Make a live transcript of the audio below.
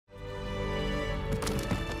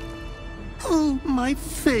Oh, my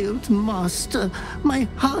failed master, my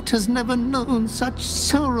heart has never known such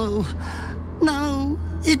sorrow. Now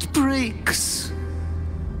it breaks.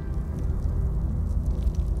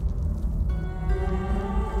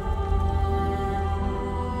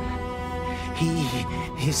 He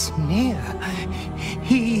is near.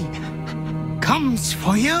 He comes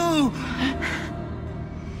for you.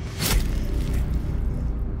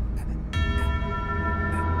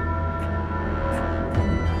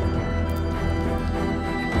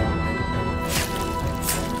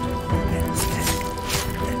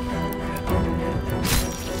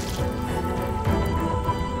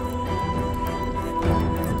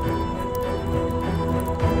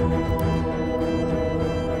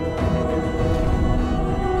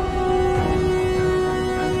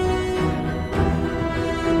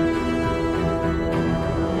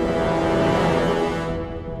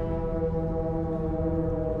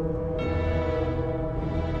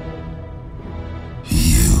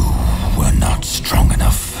 Strong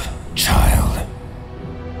enough, child.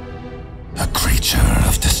 A creature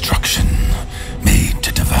of destruction, made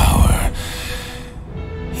to devour.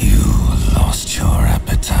 You lost your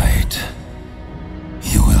appetite.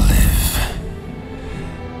 You will live.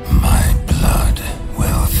 My blood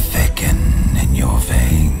will thicken in your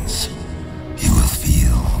veins. You will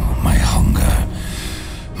feel my hunger,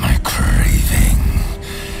 my craving,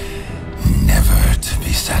 never to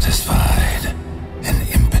be satisfied. An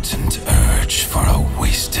impotent urge for a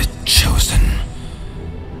wasted chosen.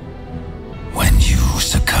 When you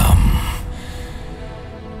succumb,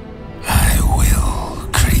 I will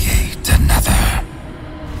create another.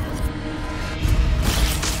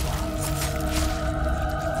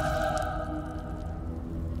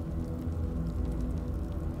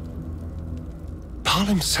 Paul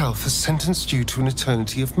himself has sentenced you to an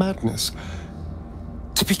eternity of madness,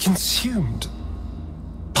 to be consumed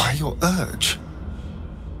by your urge.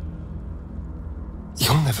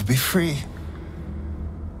 You'll never be free,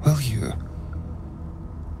 will you?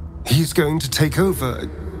 He's going to take over.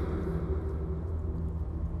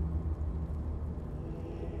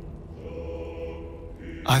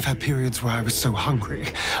 I've had periods where I was so hungry,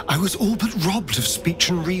 I was all but robbed of speech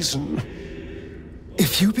and reason.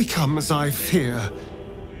 If you become, as I fear,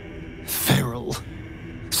 feral,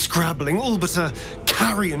 scrabbling, all but a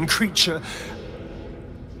carrion creature,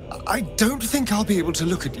 I don't think I'll be able to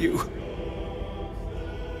look at you.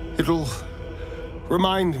 It'll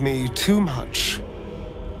remind me too much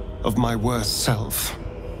of my worst self,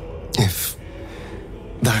 if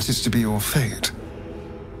that is to be your fate.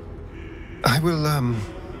 I will,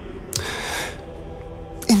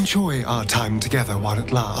 enjoy our time together while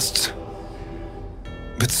it lasts.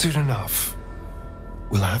 But soon enough,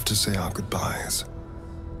 we'll have to say our goodbyes.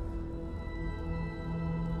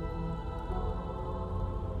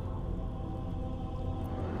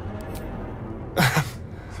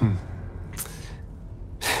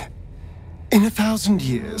 In 1,000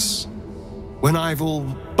 years, when I've all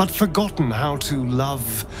but forgotten how to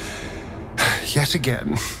love yet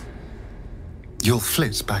again, you'll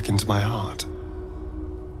flit back into my heart.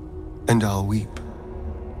 And I'll weep,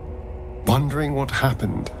 wondering what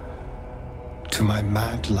happened to my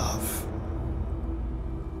mad love.